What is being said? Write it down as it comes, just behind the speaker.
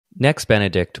Next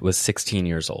Benedict was 16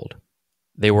 years old.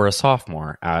 They were a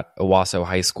sophomore at Owasso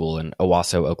High School in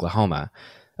Owasso, Oklahoma,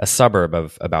 a suburb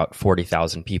of about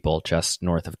 40,000 people just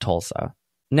north of Tulsa.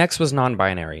 Nex was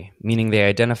non-binary, meaning they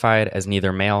identified as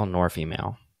neither male nor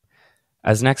female.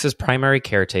 As Nex's primary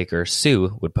caretaker,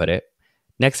 Sue, would put it,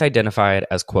 Nex identified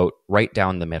as, quote, right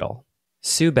down the middle.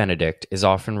 Sue Benedict is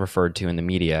often referred to in the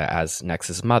media as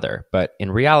Nex's mother, but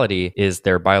in reality is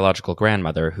their biological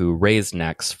grandmother who raised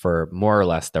Nex for more or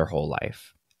less their whole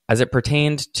life. As it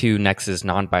pertained to Nex's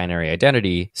non-binary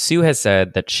identity, Sue has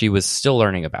said that she was still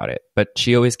learning about it, but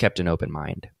she always kept an open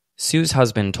mind. Sue's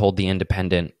husband told The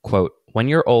Independent, quote, when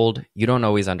you're old, you don't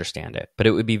always understand it, but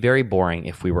it would be very boring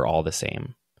if we were all the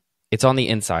same. It's on the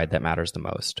inside that matters the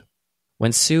most.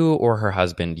 When Sue or her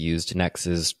husband used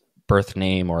Nex's birth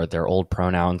name or their old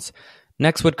pronouns,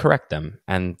 Nex would correct them,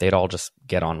 and they'd all just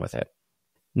get on with it.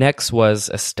 Nex was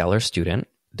a stellar student.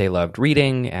 They loved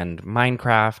reading and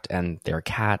Minecraft and their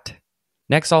cat.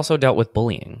 Nex also dealt with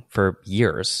bullying for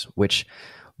years, which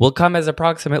will come as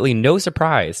approximately no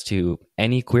surprise to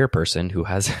any queer person who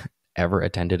has ever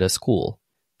attended a school.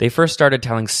 They first started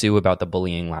telling Sue about the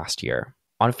bullying last year.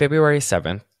 On February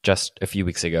 7th, just a few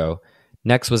weeks ago,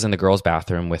 Nex was in the girls'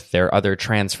 bathroom with their other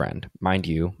trans friend. Mind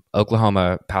you,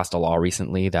 Oklahoma passed a law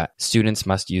recently that students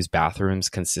must use bathrooms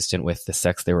consistent with the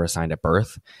sex they were assigned at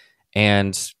birth,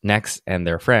 and Nex and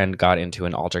their friend got into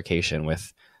an altercation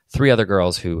with 3 other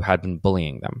girls who had been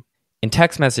bullying them. In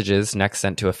text messages Nex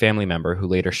sent to a family member who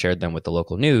later shared them with the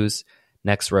local news,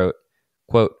 Nex wrote,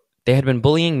 quote, they had been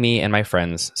bullying me and my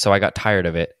friends, so I got tired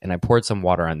of it, and I poured some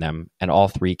water on them, and all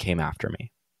 3 came after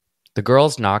me. The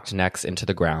girls knocked Nex into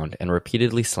the ground and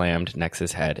repeatedly slammed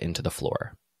Nex's head into the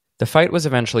floor. The fight was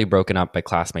eventually broken up by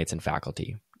classmates and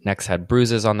faculty. Nex had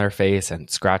bruises on their face and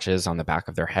scratches on the back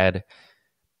of their head.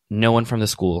 No one from the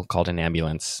school called an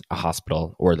ambulance, a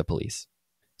hospital, or the police.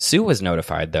 Sue was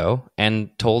notified, though,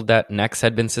 and told that Nex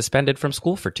had been suspended from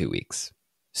school for 2 weeks.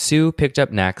 Sue picked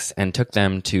up Nex and took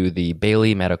them to the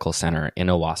Bailey Medical Center in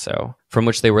Owasso, from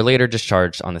which they were later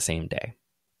discharged on the same day.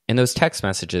 In those text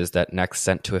messages that Nex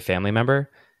sent to a family member,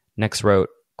 Nex wrote,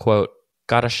 quote,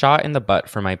 got a shot in the butt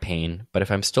for my pain, but if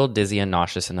I'm still dizzy and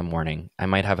nauseous in the morning, I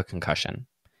might have a concussion.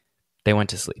 They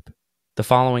went to sleep. The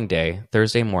following day,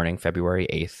 Thursday morning, February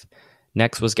 8th,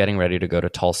 Nex was getting ready to go to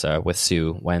Tulsa with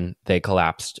Sue when they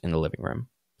collapsed in the living room.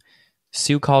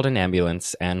 Sue called an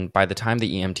ambulance, and by the time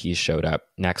the EMTs showed up,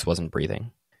 Nex wasn't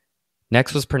breathing.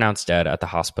 Nex was pronounced dead at the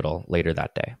hospital later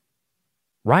that day.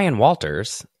 Ryan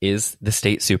Walters is the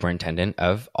state superintendent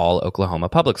of all Oklahoma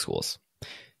public schools.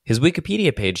 His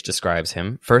Wikipedia page describes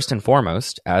him, first and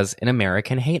foremost, as an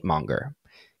American hate monger.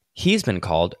 He's been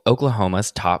called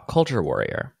Oklahoma's top culture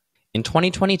warrior. In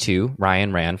 2022,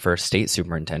 Ryan ran for state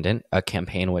superintendent, a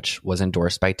campaign which was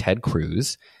endorsed by Ted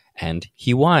Cruz, and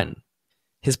he won.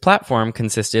 His platform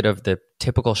consisted of the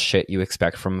typical shit you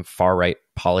expect from far-right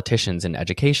politicians in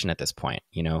education at this point,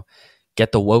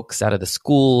 get the wokes out of the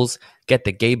schools, get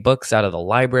the gay books out of the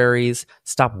libraries,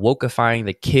 stop wokeifying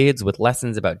the kids with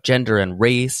lessons about gender and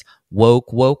race, woke.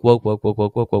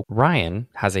 Ryan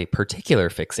has a particular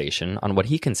fixation on what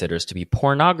he considers to be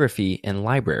pornography in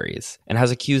libraries and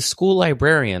has accused school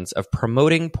librarians of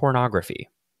promoting pornography.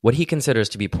 What he considers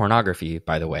to be pornography,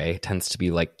 by the way, tends to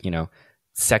be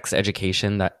sex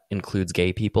education that includes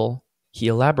gay people. He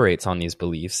elaborates on these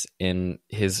beliefs in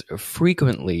his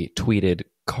frequently tweeted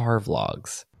car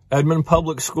vlogs. Edmond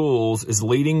Public Schools is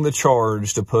leading the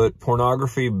charge to put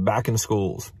pornography back in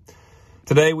schools.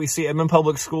 Today, we see Edmond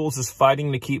Public Schools is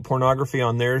fighting to keep pornography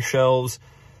on their shelves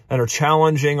and are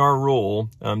challenging our rule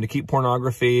to keep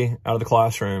pornography out of the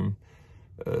classroom.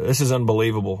 This is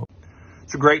unbelievable.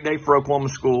 It's a great day for Oklahoma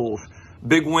schools.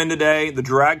 Big win today. The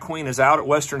drag queen is out at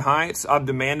Western Heights. I've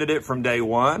demanded it from day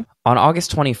one. On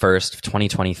August 21st,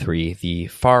 2023, the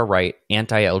far-right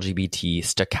anti-LGBT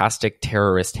stochastic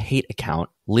terrorist hate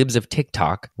account, Libs of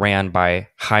TikTok, ran by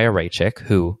Chaya Raichik,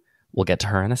 who, we'll get to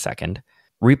her in a second,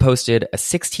 reposted a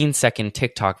 16-second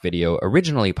TikTok video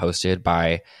originally posted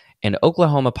by an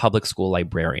Oklahoma public school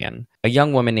librarian, a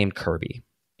young woman named Kirby.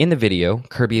 In the video,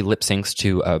 Kirby lip-syncs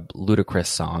to a ludicrous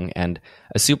song, and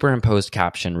a superimposed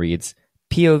caption reads,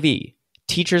 POV,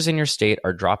 teachers in your state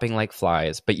are dropping like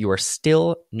flies, but you are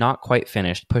still not quite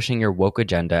finished pushing your woke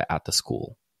agenda at the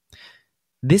school.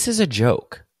 This is a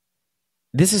joke.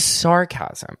 This is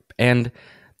sarcasm, and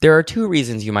there are 2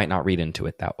 reasons you might not read into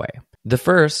it that way. The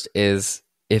first is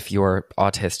if you're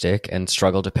autistic and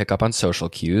struggle to pick up on social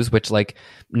cues, which,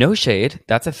 no shade,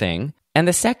 that's a thing. And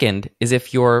the second is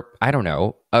if you're,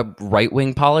 a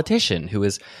right-wing politician who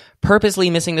is purposely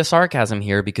missing the sarcasm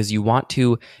here because you want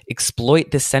to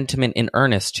exploit this sentiment in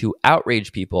earnest to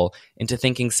outrage people into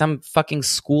thinking some fucking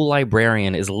school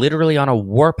librarian is literally on a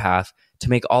warpath to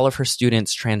make all of her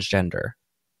students transgender.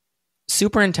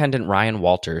 Superintendent Ryan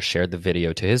Walters shared the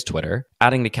video to his Twitter,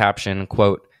 adding the caption,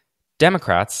 quote,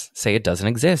 "Democrats say it doesn't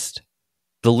exist.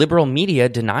 The liberal media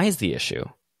denies the issue.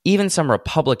 Even some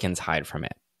Republicans hide from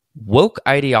it. Woke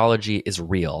ideology is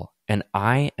real, and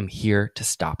I am here to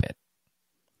stop it."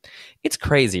 It's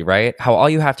crazy, right? How all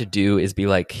you have to do is be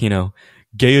like,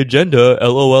 gay agenda,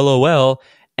 LOLOL,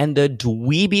 and the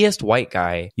dweebiest white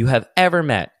guy you have ever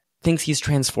met thinks he's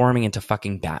transforming into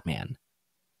fucking Batman,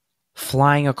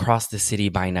 flying across the city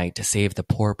by night to save the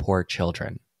poor, poor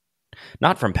children.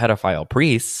 Not from pedophile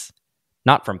priests,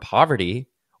 not from poverty,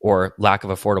 or lack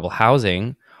of affordable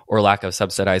housing, or lack of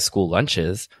subsidized school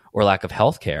lunches, or lack of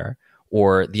healthcare,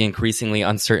 or the increasingly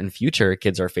uncertain future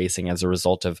kids are facing as a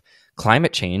result of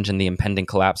climate change and the impending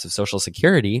collapse of Social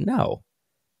Security. No.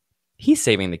 He's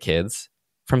saving the kids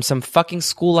from some fucking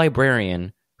school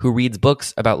librarian who reads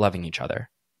books about loving each other.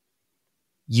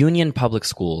 Union Public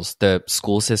Schools, the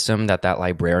school system that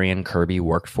librarian Kirby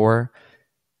worked for,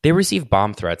 they received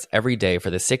bomb threats every day for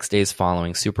the 6 days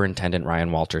following Superintendent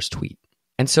Ryan Walters' tweet.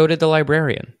 And so did the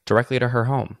librarian, directly to her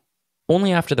home.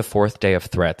 Only after the 4th day of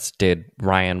threats did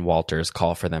Ryan Walters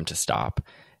call for them to stop.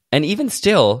 And even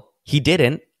still, he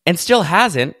didn't, and still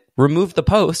hasn't, removed the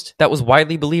post that was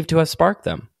widely believed to have sparked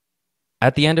them.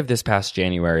 At the end of this past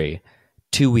January,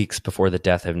 2 weeks before the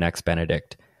death of Nex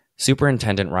Benedict,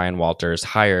 Superintendent Ryan Walters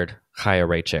hired Chaya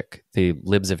Raichik, the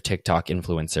Libs of TikTok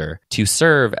influencer, to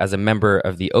serve as a member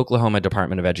of the Oklahoma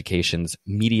Department of Education's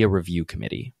Media Review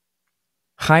Committee.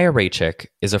 Chaya Raichik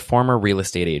is a former real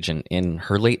estate agent in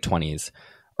her late 20s,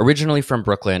 originally from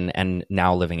Brooklyn and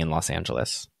now living in Los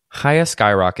Angeles. Chaya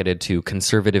skyrocketed to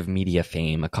conservative media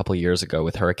fame a couple years ago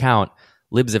with her account,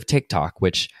 Libs of TikTok,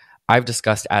 which I've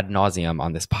discussed ad nauseum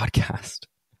on this podcast.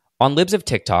 On Libs of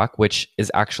TikTok, which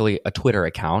is actually a Twitter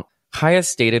account, Chaya's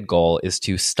stated goal is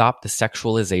to stop the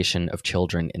sexualization of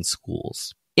children in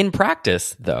schools. In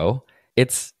practice, though,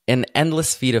 it's an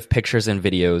endless feed of pictures and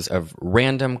videos of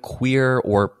random queer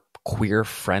or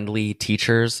queer-friendly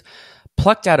teachers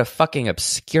plucked out of fucking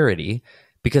obscurity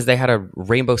because they had a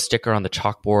rainbow sticker on the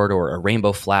chalkboard or a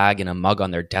rainbow flag in a mug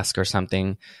on their desk or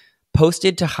something,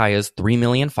 posted to Chaya's 3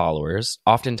 million followers,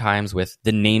 oftentimes with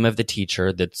the name of the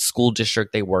teacher, the school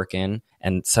district they work in,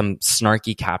 and some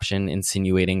snarky caption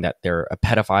insinuating that they're a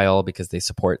pedophile because they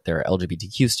support their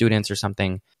LGBTQ students or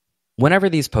something. Whenever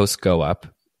these posts go up,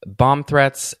 bomb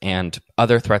threats and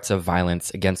other threats of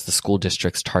violence against the school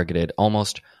districts targeted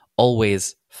almost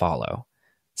always follow,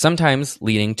 sometimes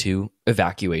leading to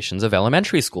evacuations of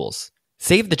elementary schools.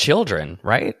 Save the children,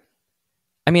 right?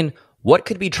 I mean, what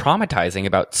could be traumatizing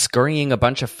about scurrying a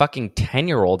bunch of fucking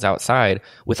 10-year-olds outside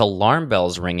with alarm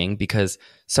bells ringing because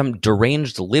some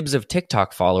deranged Libs of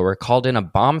TikTok follower called in a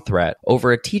bomb threat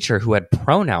over a teacher who had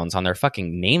pronouns on their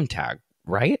fucking name tag,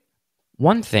 right?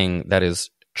 One thing that is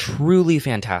truly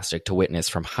fantastic to witness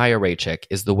from Chaya Raichik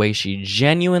is the way she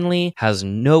genuinely has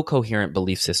no coherent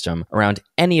belief system around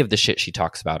any of the shit she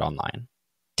talks about online.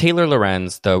 Taylor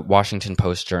Lorenz, the Washington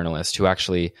Post journalist who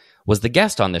actually was the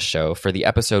guest on this show for the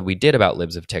episode we did about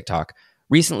Libs of TikTok,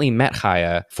 recently met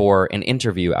Chaya for an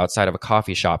interview outside of a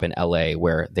coffee shop in LA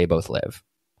where they both live.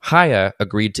 Chaya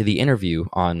agreed to the interview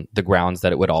on the grounds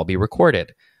that it would all be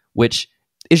recorded, which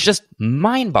is just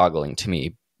mind-boggling to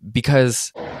me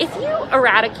because if you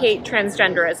eradicate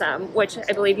transgenderism, which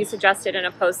I believe you suggested in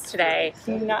a post today.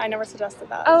 No, I never suggested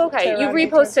that. Oh, okay. You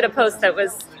reposted a post that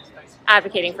was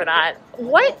advocating for that.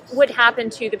 What would happen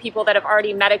to the people that have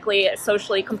already medically,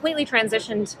 socially, completely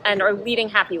transitioned and are leading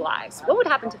happy lives? What would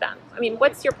happen to them? I mean,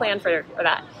 what's your plan for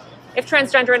that? If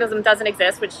transgenderism doesn't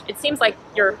exist, which it seems like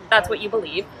that's what you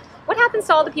believe, what happens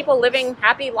to all the people living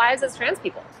happy lives as trans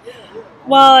people?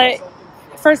 Well,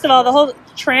 first of all, the whole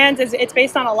trans it's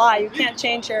based on a lie. You can't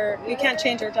change your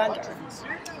gender.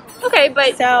 Okay,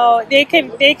 but so they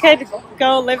could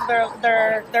go live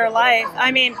their life.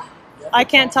 I mean, I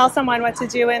can't tell someone what to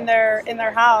do in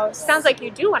their house. Sounds like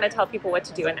you do want to tell people what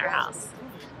to do in their house.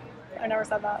 I never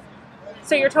said that.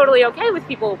 So you're totally okay with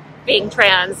people being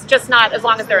trans, just not as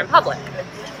long as they're in public?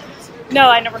 No,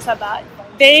 I never said that.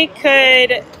 They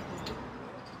could.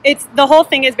 The whole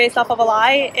thing is based off of a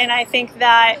lie, and I think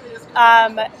that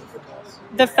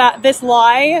this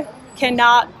lie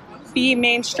cannot be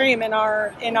mainstream in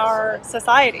our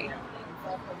society.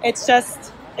 It's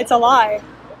a lie.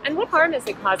 And what harm is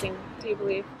it causing, do you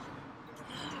believe?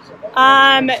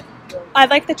 I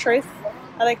like the truth.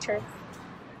 I like truth.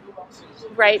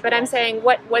 Right, but I'm saying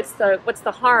what's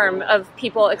the harm of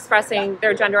people expressing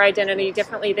their gender identity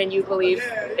differently than you believe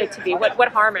it to be? What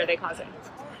harm are they causing?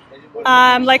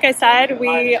 Like I said,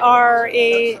 we are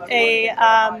a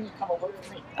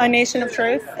nation of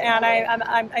truth, and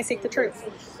I seek the truth.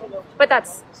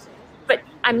 But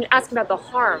I'm asking about the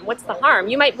harm. What's the harm?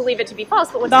 You might believe it to be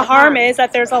false, but what's The the harm? harm is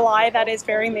that there's a lie that is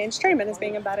very mainstream and is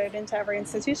being embedded into every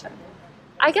institution.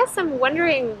 I guess I'm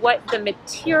wondering what the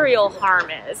material harm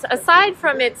is. Aside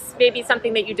from it's maybe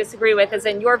something that you disagree with, as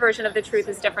in your version of the truth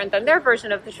is different than their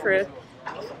version of the truth.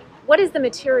 What is the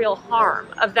material harm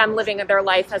of them living their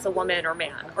life as a woman or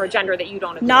man or gender that you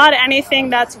don't agree Not with? anything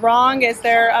that's wrong is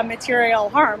there a material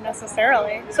harm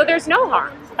necessarily. So there's no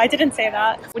harm. I didn't say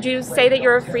that. Would you say that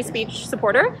you're a free speech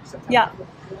supporter? Yeah.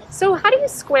 So how do you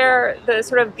square the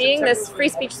sort of being this free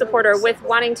speech supporter with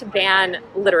wanting to ban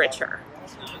literature?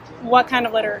 What kind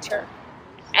of literature?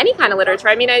 Any kind of literature.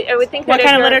 I mean, I would think that What if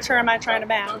kind of you're- literature am I trying to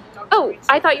ban? Oh,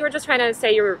 I thought you were just trying to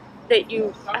say you've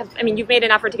made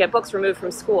an effort to get books removed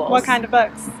from schools. What kind of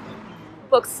books?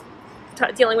 Books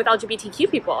dealing with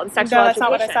LGBTQ people and sexual No, that's education.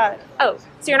 not what I said. Oh,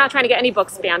 so you're not trying to get any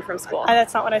books banned from school?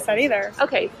 That's not what I said either.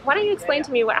 Okay, why don't you explain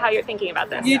to me how you're thinking about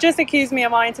this? You just accused me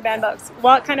of wanting to ban books.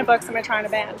 What kind of books am I trying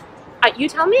to ban? You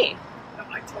tell me.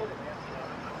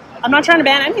 I'm not trying to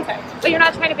ban anything. But you're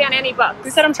not trying to ban any books. Who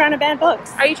said I'm trying to ban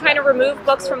books? Are you trying to remove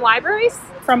books from libraries?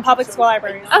 From public school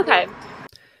libraries. Okay.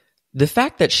 The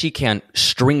fact that she can't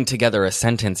string together a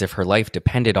sentence if her life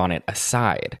depended on it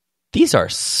aside, these are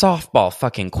softball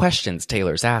fucking questions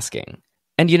Taylor's asking.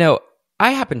 And you know,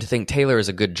 I happen to think Taylor is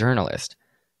a good journalist,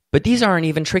 but these aren't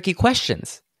even tricky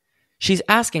questions. She's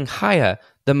asking Chaya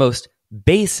the most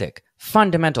basic,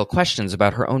 fundamental questions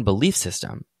about her own belief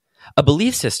system. A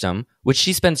belief system which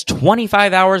she spends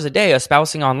 25 hours a day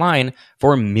espousing online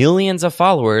for millions of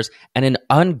followers and an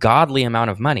ungodly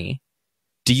amount of money.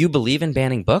 Do you believe in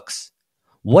banning books?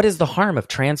 What is the harm of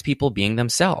trans people being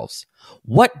themselves?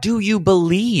 What do you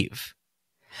believe?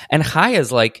 And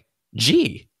Chaya's like,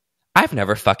 gee, I've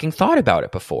never fucking thought about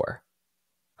it before.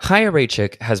 Chaya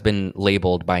Raichik has been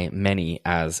labeled by many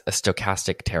as a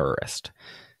stochastic terrorist.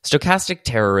 Stochastic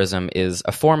terrorism is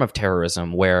a form of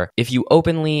terrorism where if you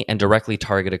openly and directly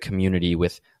target a community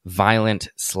with violent,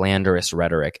 slanderous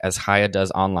rhetoric, as Chaya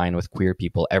does online with queer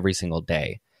people every single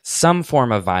day, some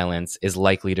form of violence is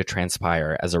likely to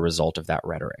transpire as a result of that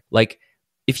rhetoric. Like,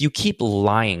 if you keep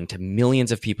lying to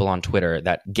millions of people on Twitter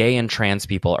that gay and trans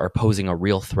people are posing a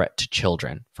real threat to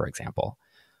children, for example,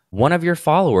 one of your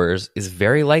followers is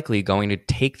very likely going to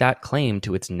take that claim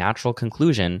to its natural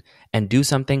conclusion and do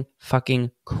something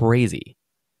fucking crazy.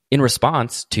 In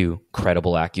response to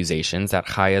credible accusations that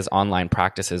Chaya's online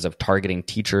practices of targeting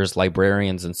teachers,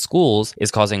 librarians, and schools is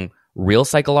causing real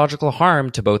psychological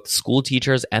harm to both school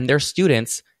teachers and their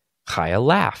students, Chaya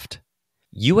laughed.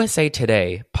 USA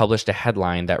Today published a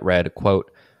headline that read,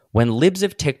 quote, "When libs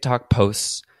of TikTok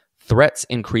posts, threats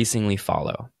increasingly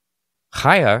follow."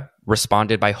 Chaya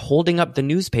responded by holding up the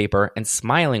newspaper and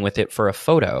smiling with it for a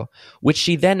photo, which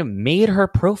she then made her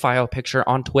profile picture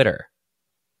on Twitter.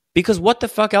 Because what the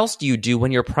fuck else do you do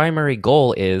when your primary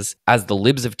goal is, as the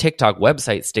Libs of TikTok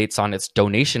website states on its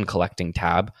donation collecting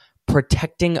tab,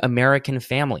 protecting American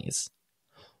families?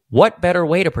 What better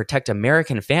way to protect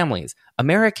American families,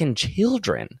 American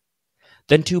children,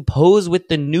 than to pose with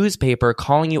the newspaper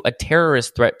calling you a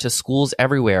terrorist threat to schools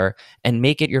everywhere and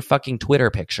make it your fucking Twitter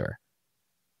picture?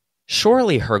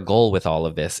 Surely her goal with all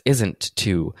of this isn't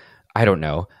to, I don't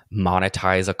know,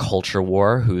 monetize a culture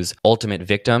war whose ultimate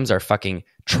victims are fucking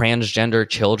transgender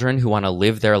children who want to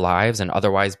live their lives and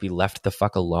otherwise be left the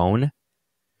fuck alone.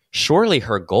 Surely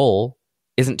her goal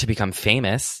isn't to become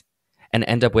famous and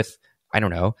end up with, I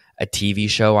don't know, a TV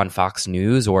show on Fox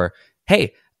News or,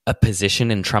 hey, a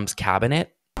position in Trump's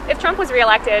cabinet. If Trump was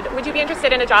reelected, would you be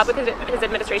interested in a job with his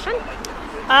administration?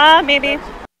 Maybe.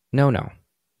 No.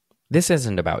 This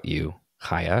isn't about you,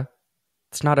 Chaya.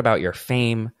 It's not about your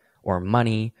fame or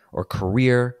money or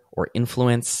career or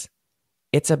influence.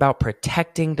 It's about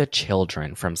protecting the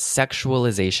children from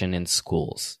sexualization in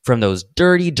schools, from those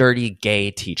dirty, dirty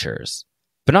gay teachers.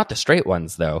 But not the straight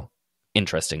ones, though,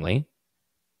 interestingly.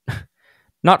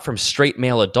 Not from straight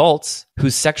male adults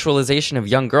whose sexualization of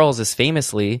young girls is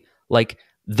famously, like,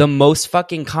 the most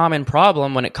fucking common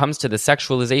problem when it comes to the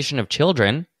sexualization of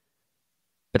children.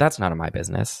 But that's none of my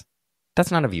business.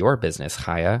 That's none of your business,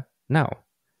 Chaya. No.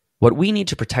 What we need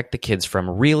to protect the kids from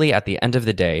really at the end of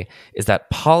the day is that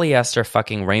polyester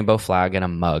fucking rainbow flag in a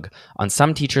mug on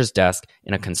some teacher's desk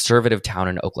in a conservative town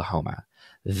in Oklahoma.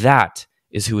 That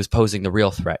is who is posing the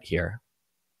real threat here.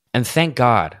 And thank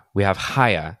God we have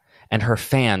Chaya and her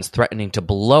fans threatening to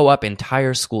blow up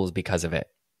entire schools because of it.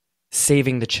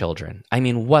 Saving the children. I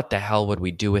mean, what the hell would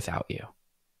we do without you?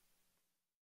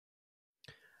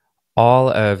 All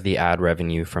of the ad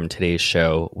revenue from today's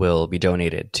show will be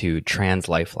donated to Trans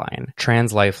Lifeline.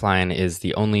 Trans Lifeline is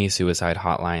the only suicide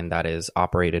hotline that is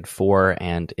operated for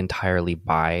and entirely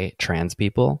by trans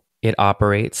people. It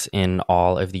operates in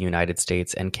all of the United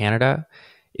States and Canada.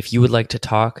 If you would like to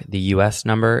talk, the US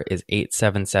number is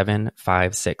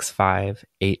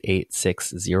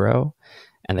 877-565-8860,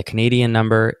 and the Canadian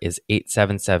number is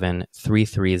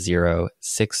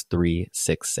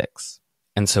 877-330-6366.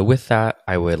 And so with that,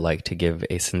 I would like to give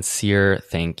a sincere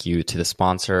thank you to the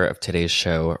sponsor of today's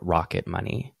show, Rocket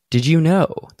Money. Did you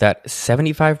know that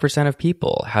 75% of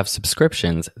people have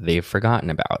subscriptions they've forgotten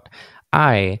about?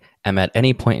 I am at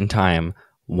any point in time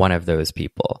one of those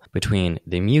people. Between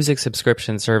the music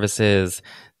subscription services,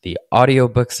 the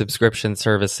audiobook subscription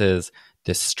services,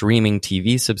 the streaming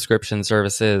TV subscription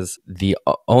services, the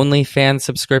OnlyFans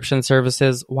subscription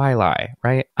services, why lie,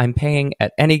 right? I'm paying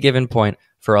at any given point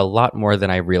for a lot more than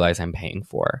I realize I'm paying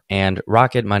for. And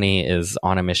Rocket Money is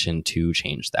on a mission to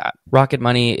change that. Rocket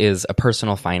Money is a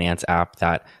personal finance app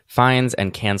that finds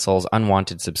and cancels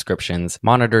unwanted subscriptions,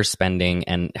 monitors spending,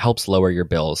 and helps lower your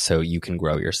bills so you can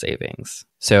grow your savings.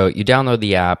 So you download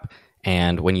the app,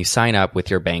 and when you sign up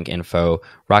with your bank info,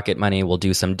 Rocket Money will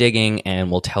do some digging and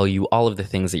will tell you all of the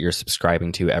things that you're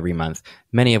subscribing to every month,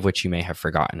 many of which you may have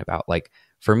forgotten about. Like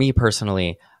for me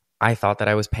personally, I thought that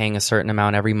I was paying a certain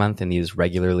amount every month in these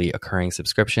regularly occurring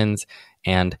subscriptions,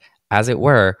 and as it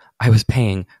were, I was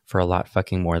paying for a lot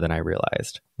fucking more than I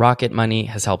realized. Rocket Money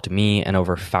has helped me and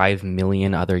over 5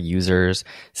 million other users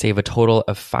save a total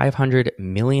of $500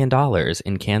 million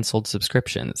in canceled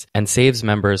subscriptions and saves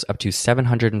members up to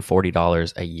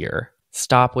 $740 a year.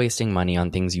 Stop wasting money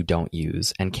on things you don't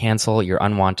use and cancel your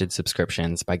unwanted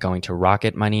subscriptions by going to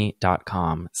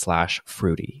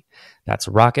rocketmoney.com/fruity. That's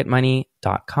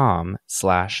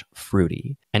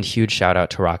rocketmoney.com/fruity. And huge shout out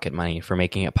to Rocket Money for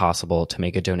making it possible to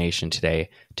make a donation today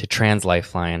to Trans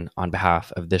Lifeline on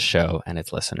behalf of this show and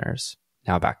its listeners.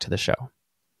 Now back to the show.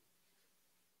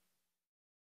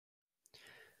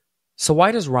 So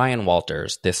why does Ryan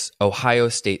Walters, this Ohio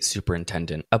State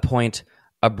superintendent, appoint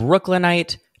a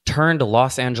Brooklynite turned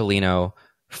Los Angelino,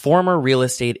 former real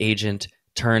estate agent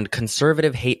turned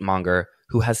conservative hate monger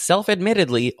who has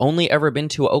self-admittedly only ever been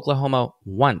to Oklahoma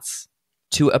once,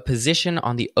 to a position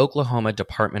on the Oklahoma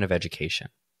Department of Education?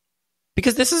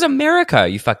 Because this is America,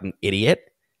 you fucking idiot.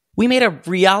 We made a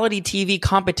reality TV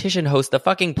competition host the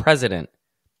fucking president.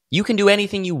 You can do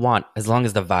anything you want as long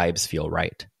as the vibes feel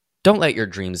right. Don't let your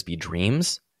dreams be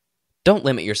dreams. Don't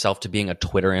limit yourself to being a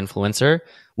Twitter influencer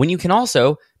when you can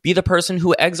also be the person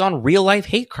who eggs on real-life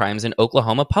hate crimes in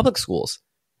Oklahoma public schools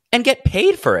and get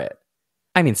paid for it.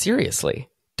 I mean, seriously,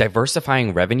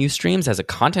 diversifying revenue streams as a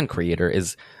content creator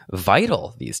is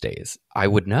vital these days. I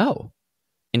would know.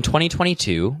 In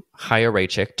 2022, Chaya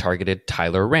Raichik targeted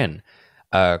Tyler Wren,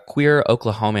 a queer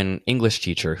Oklahoman English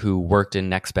teacher who worked in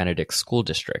Next Benedict School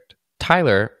District.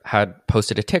 Tyler had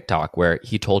posted a TikTok where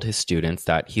he told his students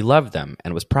that he loved them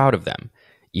and was proud of them,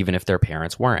 even if their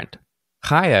parents weren't.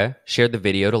 Chaya shared the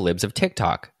video to libs of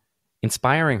TikTok,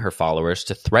 inspiring her followers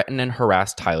to threaten and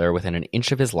harass Tyler within an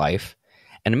inch of his life,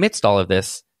 and amidst all of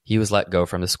this, he was let go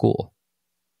from the school.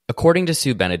 According to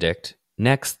Sue Benedict,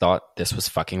 Next thought this was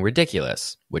fucking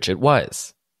ridiculous, which it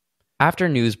was. After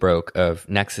news broke of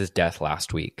Nex's death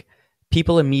last week,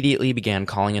 people immediately began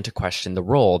calling into question the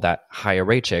role that Chaya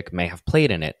Raichik may have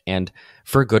played in it, and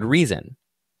for good reason.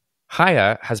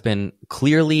 Chaya has been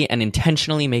clearly and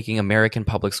intentionally making American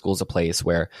public schools a place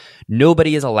where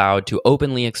nobody is allowed to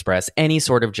openly express any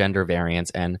sort of gender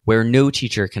variance and where no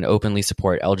teacher can openly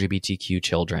support LGBTQ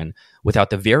children without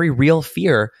the very real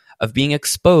fear of being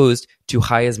exposed to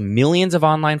Chaya's millions of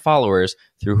online followers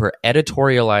through her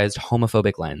editorialized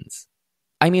homophobic lens.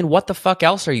 I mean, what the fuck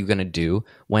else are you going to do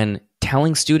when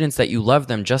telling students that you love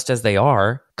them just as they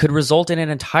are could result in an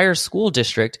entire school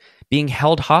district being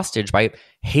held hostage by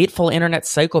hateful internet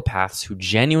psychopaths who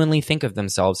genuinely think of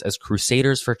themselves as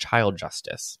crusaders for child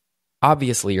justice?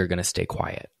 Obviously, you're going to stay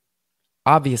quiet.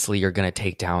 Obviously, you're going to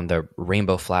take down the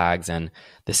rainbow flags and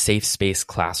the safe space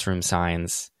classroom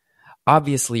signs.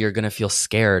 Obviously, you're going to feel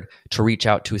scared to reach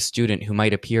out to a student who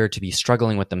might appear to be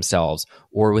struggling with themselves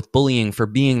or with bullying for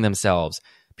being themselves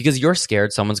because you're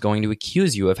scared someone's going to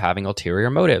accuse you of having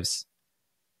ulterior motives.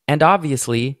 And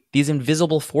obviously, these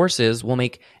invisible forces will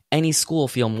make any school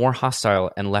feel more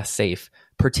hostile and less safe,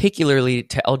 particularly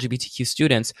to LGBTQ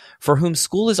students for whom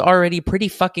school is already pretty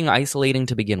fucking isolating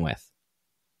to begin with.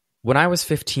 When I was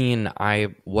 15,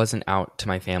 I wasn't out to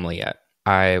my family yet.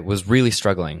 I was really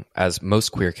struggling, as most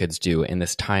queer kids do, in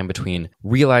this time between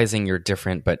realizing you're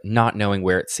different but not knowing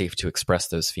where it's safe to express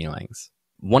those feelings.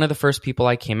 One of the first people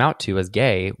I came out to as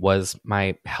gay was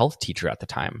my health teacher at the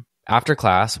time. After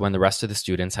class, when the rest of the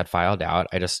students had filed out,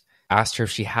 I just asked her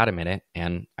if she had a minute,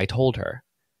 and I told her.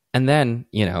 And then,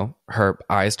 her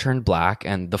eyes turned black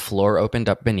and the floor opened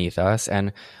up beneath us,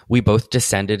 and we both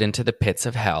descended into the pits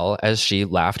of hell as she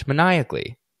laughed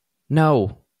maniacally.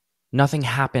 No, nothing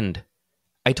happened.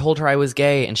 I told her I was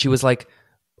gay, and she was like,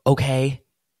 okay,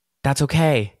 that's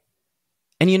okay.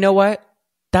 And you know what?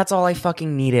 That's all I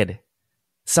fucking needed.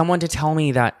 Someone to tell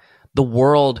me that the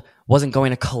world wasn't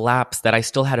going to collapse, that I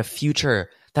still had a future,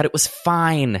 that it was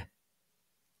fine.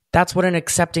 That's what an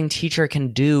accepting teacher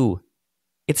can do.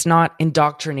 It's not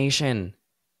indoctrination.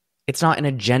 It's not an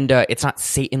agenda. It's not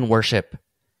Satan worship.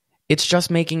 It's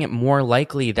just making it more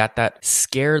likely that that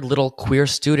scared little queer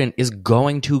student is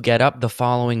going to get up the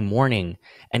following morning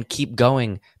and keep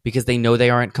going because they know they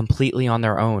aren't completely on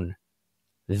their own.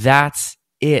 That's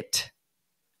it.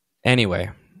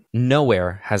 Anyway,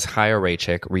 nowhere has Chaya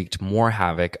wreaked more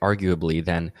havoc, arguably,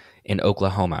 than in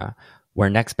Oklahoma, where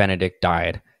Nex Benedict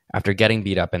died after getting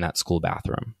beat up in that school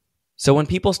bathroom. So when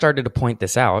people started to point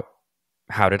this out,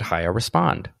 how did Chaya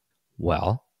respond?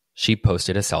 Well, she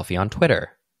posted a selfie on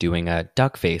Twitter, doing a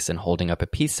duck face and holding up a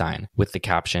peace sign with the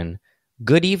caption,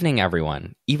 "Good evening,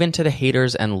 everyone, even to the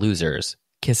haters and losers,"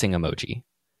 kissing emoji.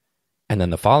 And then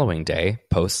the following day,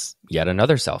 posts yet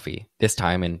another selfie, this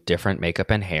time in different makeup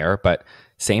and hair, but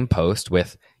same post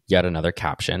with yet another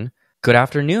caption, "Good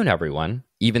afternoon, everyone,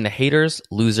 even the haters,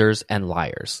 losers, and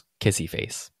liars," kissy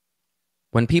face.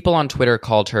 When people on Twitter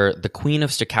called her the queen of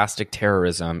stochastic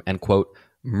terrorism and, quote,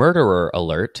 murderer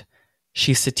alert,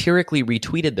 she satirically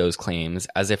retweeted those claims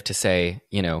as if to say,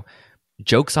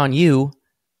 joke's on you,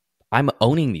 I'm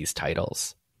owning these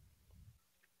titles.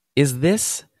 Is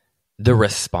this the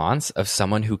response of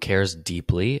someone who cares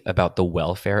deeply about the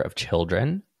welfare of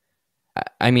children?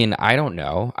 I mean, I don't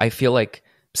know. I feel like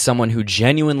someone who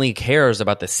genuinely cares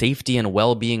about the safety and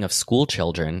well-being of school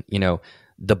children,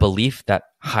 the belief that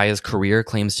Chaya's career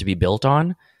claims to be built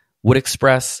on, would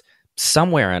express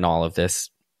somewhere in all of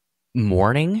this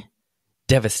mourning,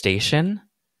 devastation,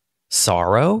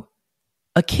 sorrow.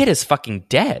 A kid is fucking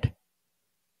dead.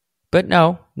 But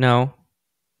no,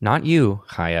 not you,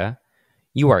 Chaya.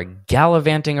 You are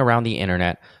gallivanting around the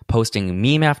internet, posting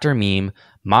meme after meme,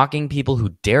 mocking people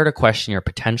who dare to question your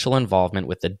potential involvement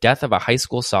with the death of a high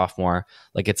school sophomore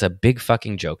like it's a big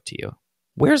fucking joke to you.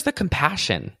 Where's the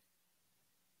compassion?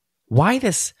 Why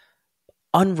this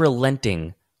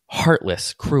unrelenting,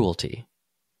 heartless cruelty?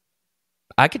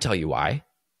 I could tell you why.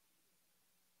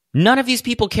 None of these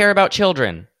people care about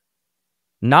children.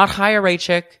 Not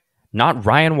Chaya, not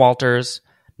Ryan Walters,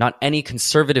 not any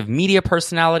conservative media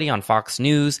personality on Fox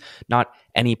News, not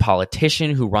any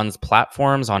politician who runs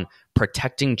platforms on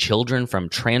protecting children from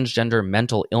transgender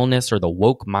mental illness or the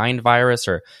woke mind virus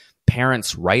or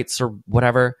parents' rights or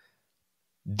whatever.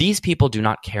 These people do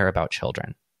not care about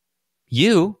children.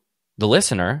 You, the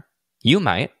listener, you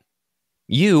might.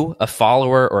 You, a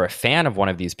follower or a fan of one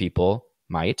of these people,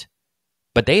 might.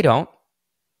 But they don't.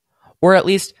 Or at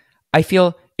least, I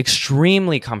feel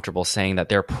extremely comfortable saying that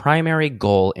their primary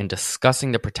goal in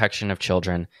discussing the protection of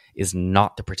children is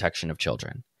not the protection of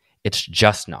children. It's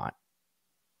just not.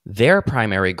 Their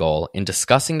primary goal in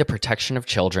discussing the protection of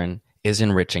children is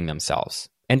enriching themselves,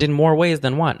 and in more ways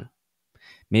than one.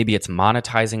 Maybe it's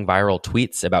monetizing viral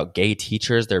tweets about gay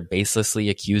teachers they're baselessly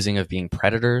accusing of being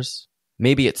predators.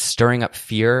 Maybe it's stirring up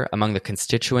fear among the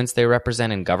constituents they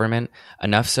represent in government,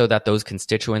 enough so that those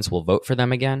constituents will vote for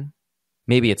them again.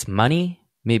 Maybe it's money.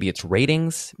 Maybe it's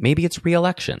ratings. Maybe it's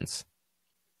re-elections.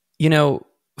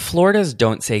 Florida's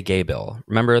Don't Say Gay bill,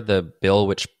 remember the bill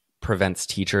which prevents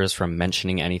teachers from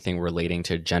mentioning anything relating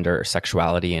to gender or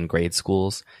sexuality in grade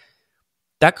schools?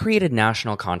 That created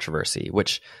national controversy,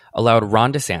 which allowed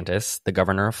Ron DeSantis, the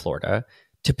governor of Florida,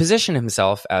 to position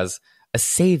himself as a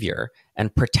savior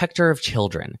and protector of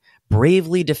children,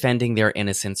 bravely defending their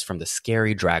innocence from the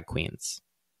scary drag queens.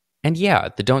 And yeah,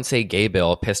 the Don't Say Gay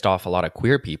bill pissed off a lot of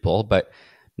queer people, but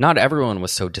not everyone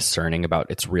was so discerning about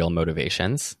its real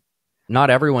motivations. Not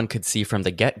everyone could see from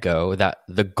the get-go that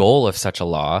the goal of such a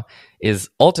law is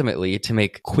ultimately to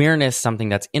make queerness something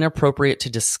that's inappropriate to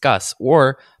discuss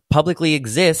or publicly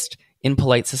exist in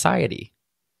polite society.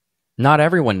 Not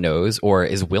everyone knows or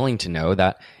is willing to know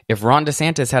that if Ron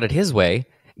DeSantis had it his way,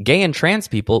 gay and trans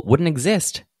people wouldn't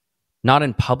exist. Not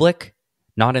in public,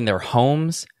 not in their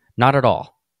homes, not at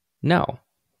all. No.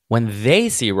 When they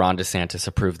see Ron DeSantis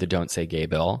approve the Don't Say Gay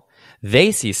bill,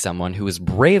 They see someone who is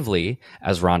bravely,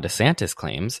 as Ron DeSantis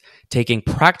claims, taking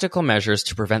practical measures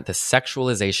to prevent the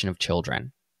sexualization of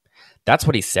children. That's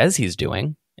what he says he's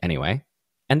doing, anyway.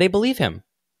 And they believe him.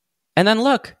 And then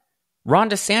look, Ron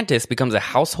DeSantis becomes a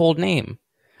household name,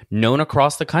 known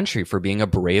across the country for being a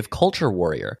brave culture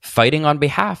warrior, fighting on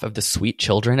behalf of the sweet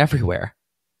children everywhere.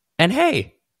 And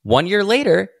hey, 1 year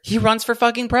later, he runs for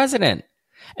fucking president.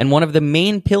 And one of the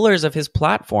main pillars of his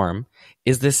platform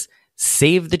is this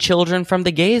save the children from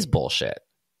the gays bullshit.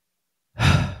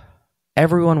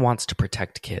 Everyone wants to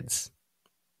protect kids.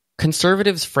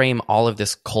 Conservatives frame all of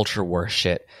this culture war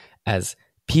shit as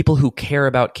people who care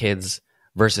about kids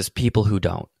versus people who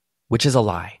don't, which is a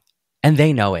lie. And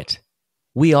they know it.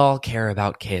 We all care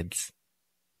about kids.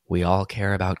 We all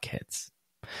care about kids.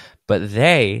 But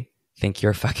they think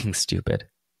you're fucking stupid.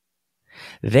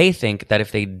 They think that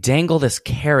if they dangle this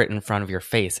carrot in front of your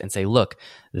face and say, look,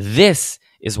 this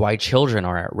is why children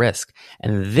are at risk,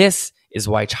 and this is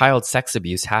why child sex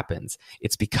abuse happens.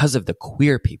 It's because of the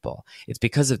queer people. It's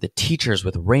because of the teachers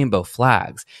with rainbow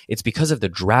flags. It's because of the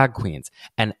drag queens.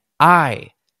 And I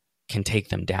can take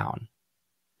them down.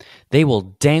 They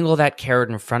will dangle that carrot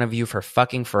in front of you for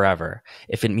fucking forever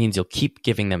if it means you'll keep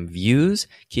giving them views,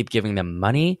 keep giving them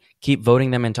money, keep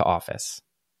voting them into office.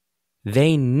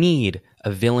 They need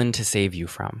a villain to save you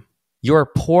from. Your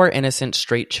poor, innocent,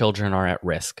 straight children are at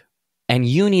risk. And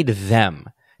you need them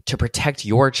to protect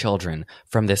your children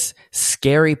from this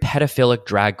scary pedophilic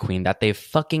drag queen that they've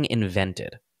fucking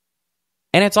invented.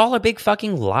 And it's all a big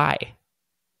fucking lie.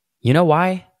 You know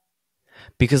why?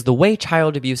 Because the way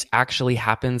child abuse actually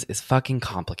happens is fucking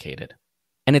complicated.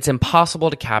 And it's impossible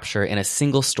to capture in a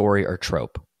single story or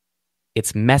trope.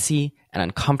 It's messy and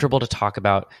uncomfortable to talk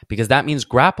about because that means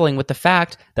grappling with the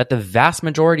fact that the vast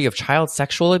majority of child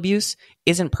sexual abuse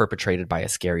isn't perpetrated by a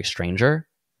scary stranger,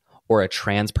 or a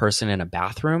trans person in a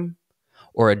bathroom,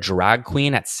 or a drag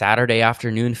queen at Saturday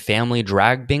afternoon family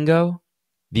drag bingo.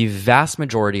 The vast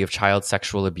majority of child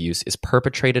sexual abuse is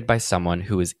perpetrated by someone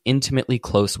who is intimately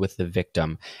close with the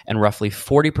victim, and roughly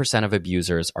 40% of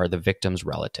abusers are the victim's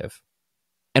relative.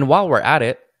 And while we're at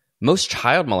it, most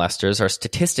child molesters are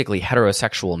statistically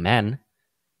heterosexual men.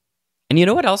 And you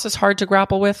know what else is hard to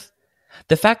grapple with?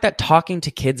 The fact that talking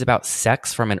to kids about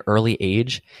sex from an early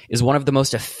age is one of the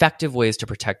most effective ways to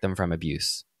protect them from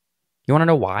abuse. You want to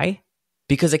know why?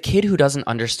 Because a kid who doesn't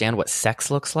understand what sex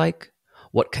looks like,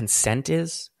 what consent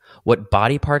is, what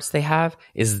body parts they have,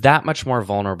 is that much more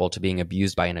vulnerable to being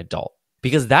abused by an adult.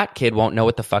 Because that kid won't know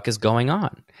what the fuck is going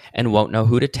on, and won't know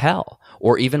who to tell,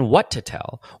 or even what to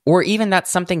tell, or even that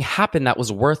something happened that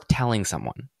was worth telling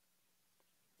someone.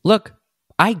 Look,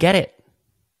 I get it.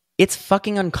 It's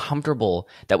fucking uncomfortable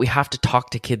that we have to talk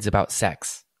to kids about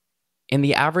sex. In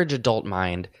the average adult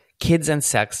mind, kids and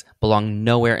sex belong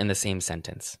nowhere in the same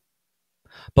sentence.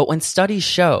 But when studies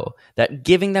show that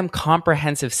giving them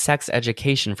comprehensive sex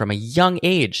education from a young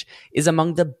age is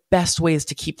among the best ways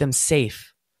to keep them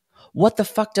safe, what the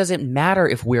fuck does it matter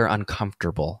if we're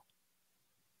uncomfortable?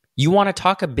 You want to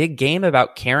talk a big game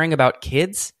about caring about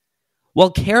kids?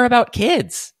 Well, care about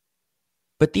kids.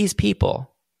 But these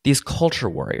people, these culture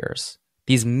warriors,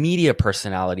 these media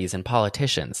personalities and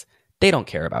politicians, they don't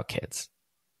care about kids.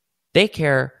 They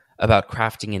care about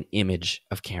crafting an image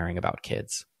of caring about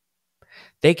kids.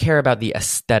 They care about the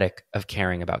aesthetic of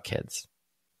caring about kids.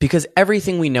 Because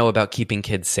everything we know about keeping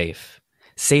kids safe,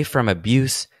 safe from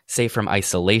abuse, safe from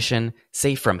isolation,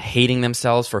 safe from hating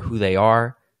themselves for who they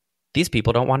are, these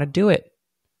people don't want to do it.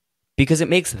 Because it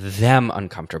makes them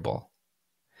uncomfortable.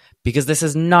 Because this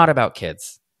is not about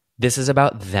kids. This is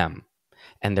about them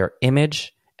and their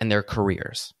image and their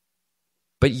careers.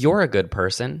 But you're a good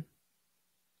person.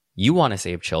 You want to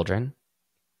save children.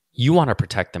 You want to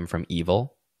protect them from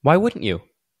evil. Why wouldn't you?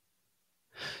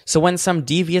 So when some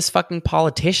devious fucking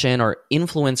politician or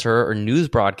influencer or news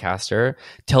broadcaster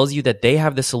tells you that they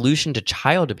have the solution to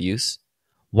child abuse,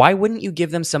 why wouldn't you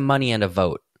give them some money and a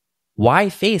vote? Why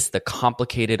face the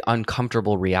complicated,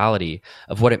 uncomfortable reality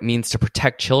of what it means to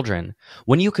protect children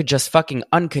when you could just fucking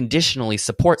unconditionally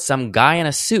support some guy in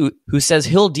a suit who says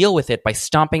he'll deal with it by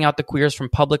stomping out the queers from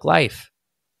public life?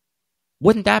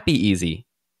 Wouldn't that be easy?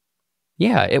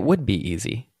 Yeah, it would be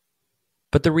easy.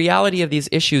 But the reality of these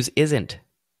issues isn't.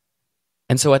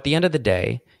 And so at the end of the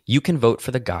day, you can vote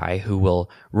for the guy who will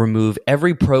remove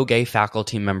every pro-gay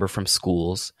faculty member from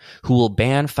schools, who will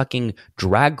ban fucking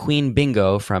drag queen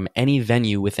bingo from any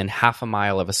venue within half a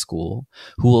mile of a school,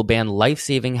 who will ban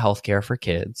life-saving healthcare for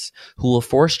kids, who will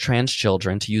force trans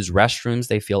children to use restrooms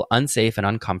they feel unsafe and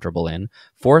uncomfortable in,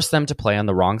 force them to play on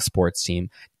the wrong sports team,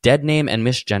 dead name and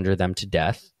misgender them to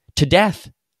death,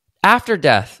 after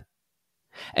death.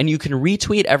 And you can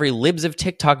retweet every libs of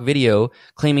TikTok video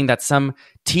claiming that some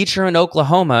teacher in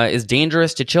Oklahoma is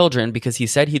dangerous to children because he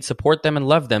said he'd support them and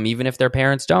love them even if their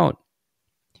parents don't.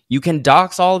 You can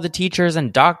dox all the teachers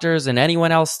and doctors and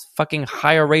anyone else fucking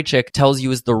higher rate chick tells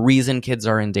you is the reason kids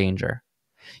are in danger.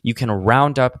 You can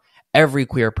round up every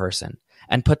queer person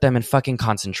and put them in fucking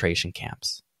concentration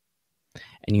camps.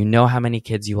 And you know how many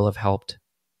kids you will have helped?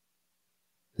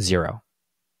 Zero.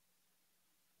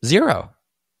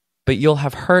 But you'll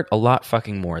have hurt a lot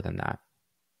fucking more than that.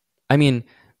 I mean,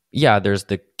 yeah, there's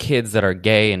the kids that are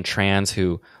gay and trans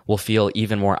who will feel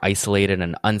even more isolated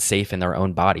and unsafe in their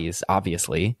own bodies,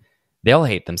 obviously. They'll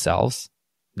hate themselves.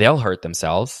 They'll hurt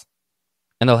themselves.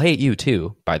 And they'll hate you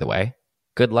too, by the way.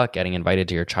 Good luck getting invited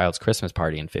to your child's Christmas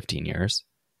party in 15 years.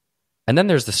 And then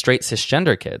there's the straight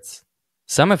cisgender kids,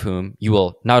 some of whom you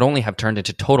will not only have turned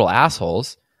into total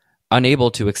assholes,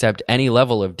 unable to accept any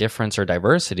level of difference or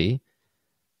diversity,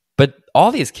 but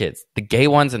all these kids, the gay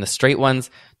ones and the straight ones,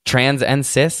 trans and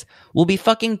cis, will be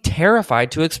fucking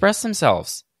terrified to express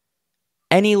themselves.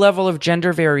 Any level of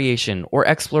gender variation or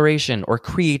exploration or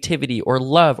creativity or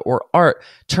love or art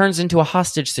turns into a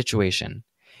hostage situation.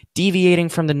 Deviating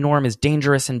from the norm is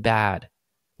dangerous and bad.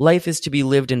 Life is to be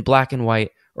lived in black and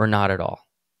white or not at all.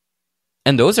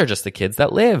 And those are just the kids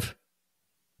that live.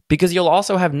 Because you'll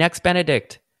also have Next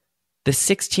Benedict, the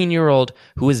 16-year-old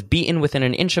who was beaten within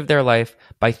an inch of their life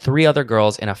by 3 other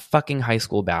girls in a fucking high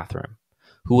school bathroom,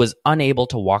 who was unable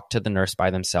to walk to the nurse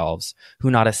by themselves, who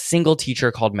not a single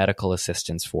teacher called medical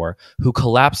assistance for, who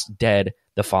collapsed dead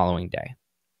the following day.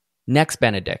 Next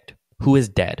Benedict, who is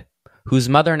dead, whose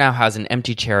mother now has an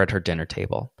empty chair at her dinner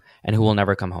table, and who will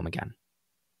never come home again.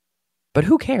 But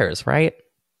who cares, right?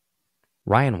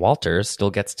 Ryan Walters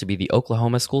still gets to be the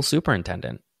Oklahoma school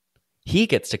superintendent. He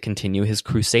gets to continue his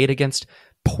crusade against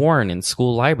porn in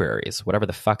school libraries, whatever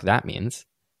the fuck that means.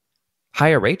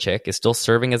 Haya Raychick is still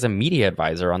serving as a media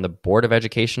advisor on the Board of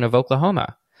Education of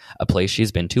Oklahoma, a place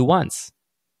she's been to once.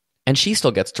 And she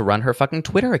still gets to run her fucking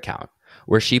Twitter account,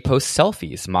 where she posts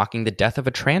selfies mocking the death of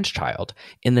a trans child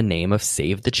in the name of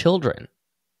Save the Children.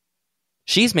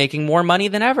 She's making more money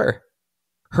than ever.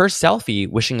 Her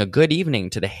selfie wishing a good evening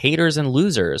to the haters and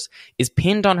losers is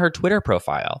pinned on her Twitter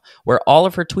profile, where all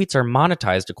of her tweets are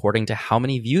monetized according to how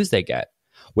many views they get,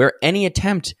 where any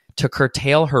attempt to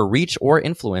curtail her reach or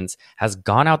influence has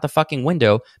gone out the fucking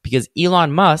window because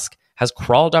Elon Musk has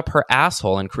crawled up her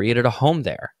asshole and created a home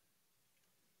there.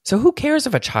 So who cares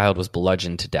if a child was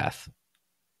bludgeoned to death?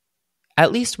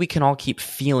 At least we can all keep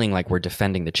feeling like we're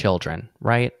defending the children,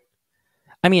 right?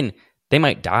 I mean, they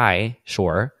might die,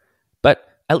 sure, but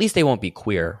at least they won't be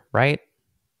queer, right?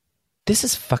 This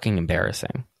is fucking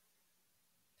embarrassing.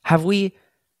 Have we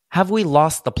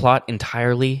lost the plot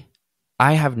entirely?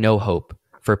 I have no hope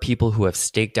for people who have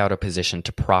staked out a position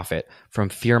to profit from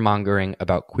fear-mongering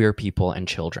about queer people and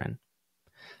children.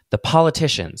 The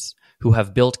politicians who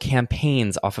have built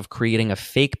campaigns off of creating a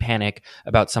fake panic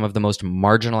about some of the most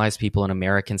marginalized people in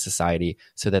American society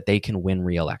so that they can win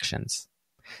re-elections.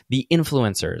 The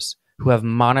influencers who have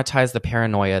monetized the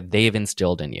paranoia they've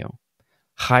instilled in you.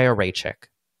 Haya Raychick.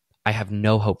 I have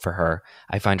no hope for her.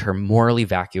 I find her morally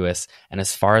vacuous, and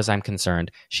as far as I'm concerned,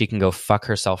 she can go fuck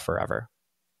herself forever.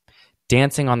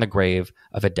 Dancing on the grave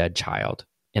of a dead child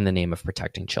in the name of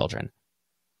protecting children.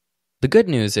 The good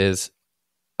news is,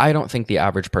 I don't think the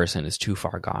average person is too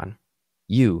far gone.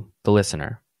 You, the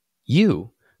listener,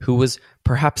 you, who was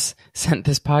perhaps sent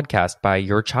this podcast by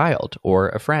your child or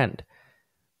a friend.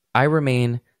 I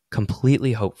remain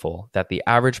completely hopeful that the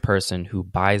average person who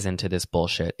buys into this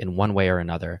bullshit in one way or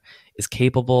another is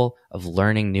capable of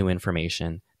learning new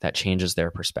information that changes their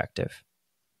perspective.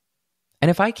 And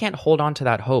if I can't hold on to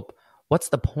that hope, what's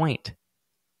the point?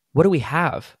 What do we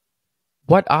have?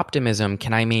 What optimism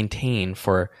can I maintain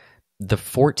for the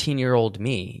 14-year-old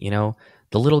me,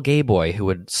 the little gay boy who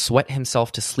would sweat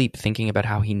himself to sleep thinking about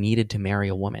how he needed to marry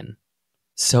a woman?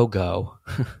 So go.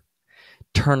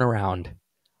 Turn around.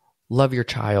 Love your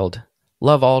child.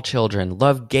 Love all children.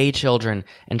 Love gay children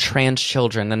and trans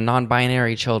children and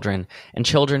non-binary children and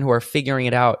children who are figuring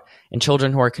it out and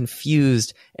children who are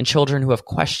confused and children who have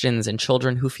questions and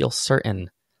children who feel certain.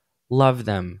 Love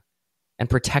them and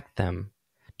protect them.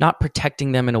 Not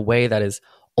protecting them in a way that is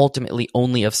ultimately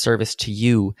only of service to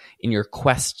you in your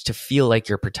quest to feel like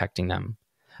you're protecting them,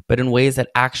 but in ways that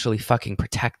actually fucking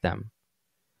protect them.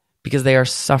 Because they are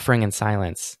suffering in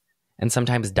silence and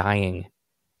sometimes dying,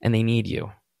 and they need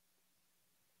you.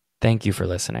 Thank you for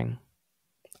listening.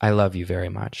 I love you very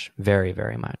much, very,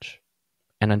 very much.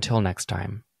 And until next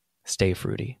time, stay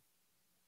fruity.